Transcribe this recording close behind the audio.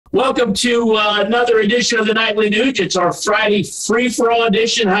Welcome to another edition of the Nightly Nuge. It's our Friday free-for-all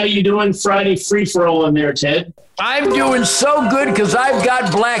edition. How you doing Friday free-for-all in there, Ted? I'm doing so good because I've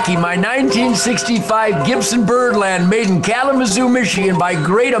got Blackie, my 1965 Gibson Birdland made in Kalamazoo, Michigan by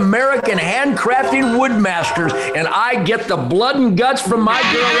great American handcrafting woodmasters, and I get the blood and guts from my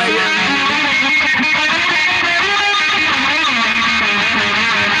girl right here.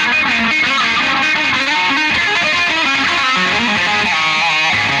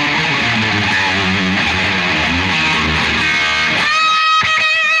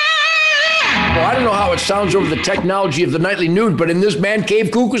 Well, I don't know how it sounds over the technology of the Nightly Nude, but in this man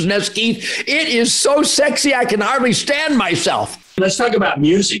cave cuckoo's nest, Keith, it is so sexy I can hardly stand myself. Let's talk about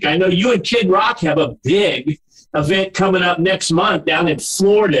music. I know you and Kid Rock have a big event coming up next month down in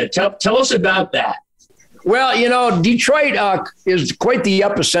Florida. Tell us about that. Well, you know, Detroit is quite the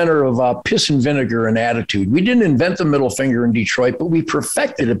epicenter of piss and vinegar and attitude. We didn't invent the middle finger in Detroit, but we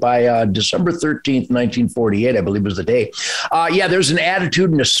perfected it by December 13th, 1948, I believe was the day. There's an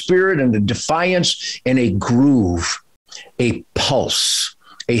attitude and a spirit and a defiance and a groove, a pulse,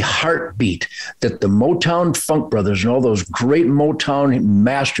 a heartbeat that the Motown Funk Brothers and all those great Motown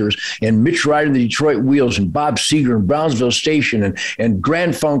masters and Mitch Ryder and the Detroit Wheels and Bob Seger and Brownsville Station and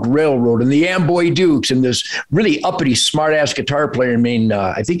Grand Funk Railroad and the Amboy Dukes and this really uppity smart-ass guitar player named,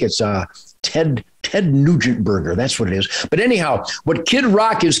 I think it's Ted Nugentberger. That's what it is. But anyhow, what Kid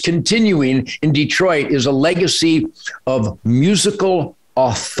Rock is continuing in Detroit is a legacy of musical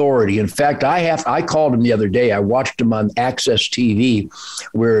authority. In fact, I called him the other day. I watched him on Access TV,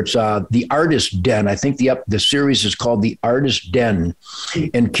 where it's the Artist Den. I think the series is called The Artist Den.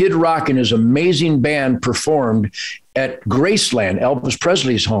 And Kid Rock and his amazing band performed at Graceland, Elvis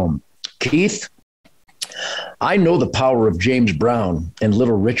Presley's home. Keith, I know the power of James Brown and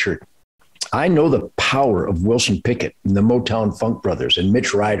Little Richard. I know the power of Wilson Pickett and the Motown Funk Brothers and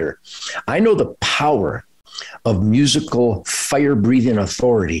Mitch Ryder. I know the power of musical fire-breathing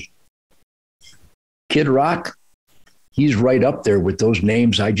authority. Kid Rock, he's right up there with those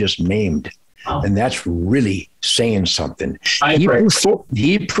names I just named. Oh. And that's really saying something. He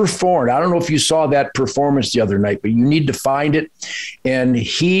performed. I don't know if you saw that performance the other night, but you need to find it. And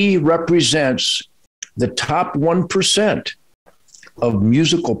he represents the top 1% of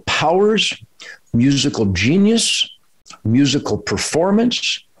musical powers, musical genius, musical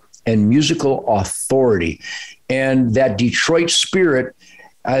performance, and musical authority. And that Detroit spirit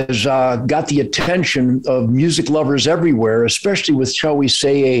has got the attention of music lovers everywhere, especially with, shall we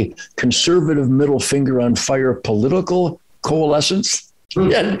say, a conservative middle finger on fire political coalescence.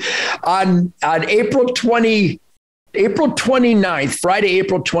 And on April 29th, Friday,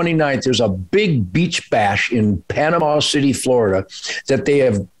 April 29th, there's a big beach bash in Panama City, Florida, that they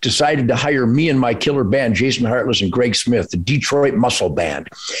have decided to hire me and my killer band, Jason Hartless and Greg Smith, the Detroit Muscle Band.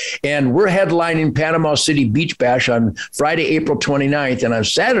 And we're headlining Panama City Beach Bash on Friday, April 29th. And on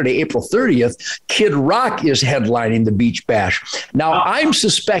Saturday, April 30th, Kid Rock is headlining the Beach Bash. Now, I'm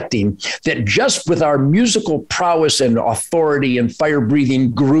suspecting that just with our musical prowess and authority and fire-breathing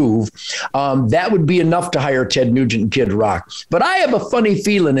groove, that would be enough to hire Ted Nugent and Kid Rock. But I have a funny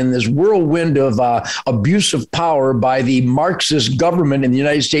feeling in this whirlwind of abuse of power by the Marxist government in the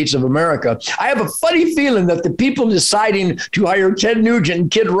United States of America, I have a funny feeling that the people deciding to hire Ted Nugent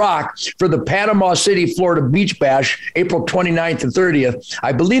and Kid Rock for the Panama City, Florida Beach Bash, April 29th and 30th,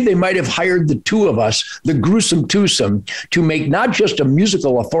 I believe they might have hired the two of us, the gruesome twosome, to make not just a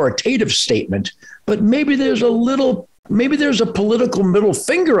musical authoritative statement, but maybe there's a political middle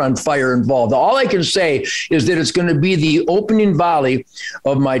finger on fire involved. All I can say is that it's going to be the opening volley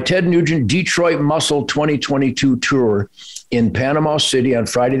of my Ted Nugent Detroit Muscle 2022 tour in Panama City on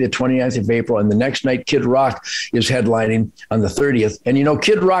Friday, the 29th of April. And the next night, Kid Rock is headlining on the 30th. And, you know,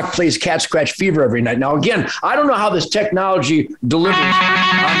 Kid Rock plays Cat Scratch Fever every night. Now, again, I don't know how this technology delivers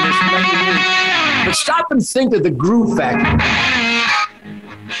on this record, but stop and think of the groove factor.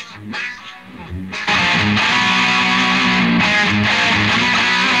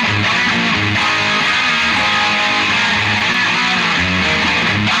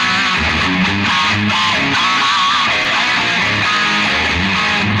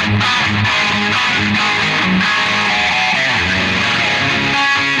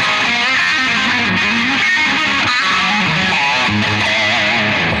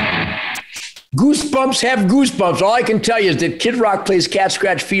 Goosebumps have goosebumps. All I can tell you is that Kid Rock plays Cat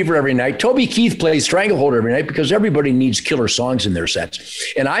Scratch Fever every night. Toby Keith plays Stranglehold every night because everybody needs killer songs in their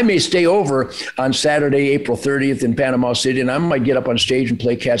sets. And I may stay over on Saturday, April 30th in Panama City, and I might get up on stage and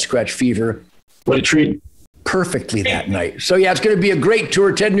play Cat Scratch Fever. What a treat. perfectly that night. So yeah, it's going to be a great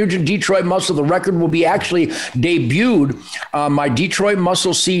tour. Ted Nugent, Detroit Muscle. The record will be actually debuted on my Detroit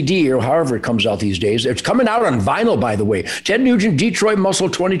Muscle CD, or however it comes out these days. It's coming out on vinyl, by the way. Ted Nugent, Detroit Muscle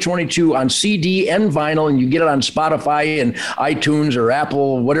 2022 on CD and vinyl, and you get it on Spotify and iTunes or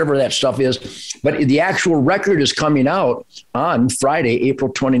Apple, whatever that stuff is. But the actual record is coming out on Friday,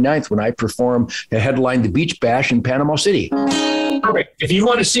 April 29th, when I perform the headline, the Beach Bash in Panama City. Perfect. If you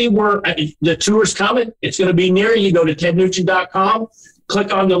want to see where the tour's coming, it's going to be near you. Go to tednugent.com,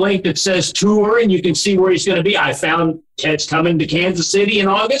 click on the link that says tour, and you can see where he's going to be. I found Ted's coming to Kansas City in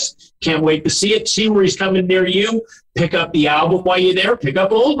August. Can't wait to see it. See where he's coming near you. Pick up the album while you're there. Pick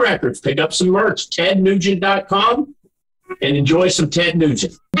up old records. Pick up some merch. tednugent.com, and enjoy some Ted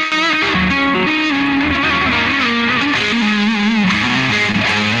Nugent.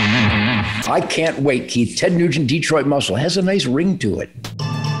 I can't wait, Keith. Ted Nugent, Detroit Muscle has a nice ring to it.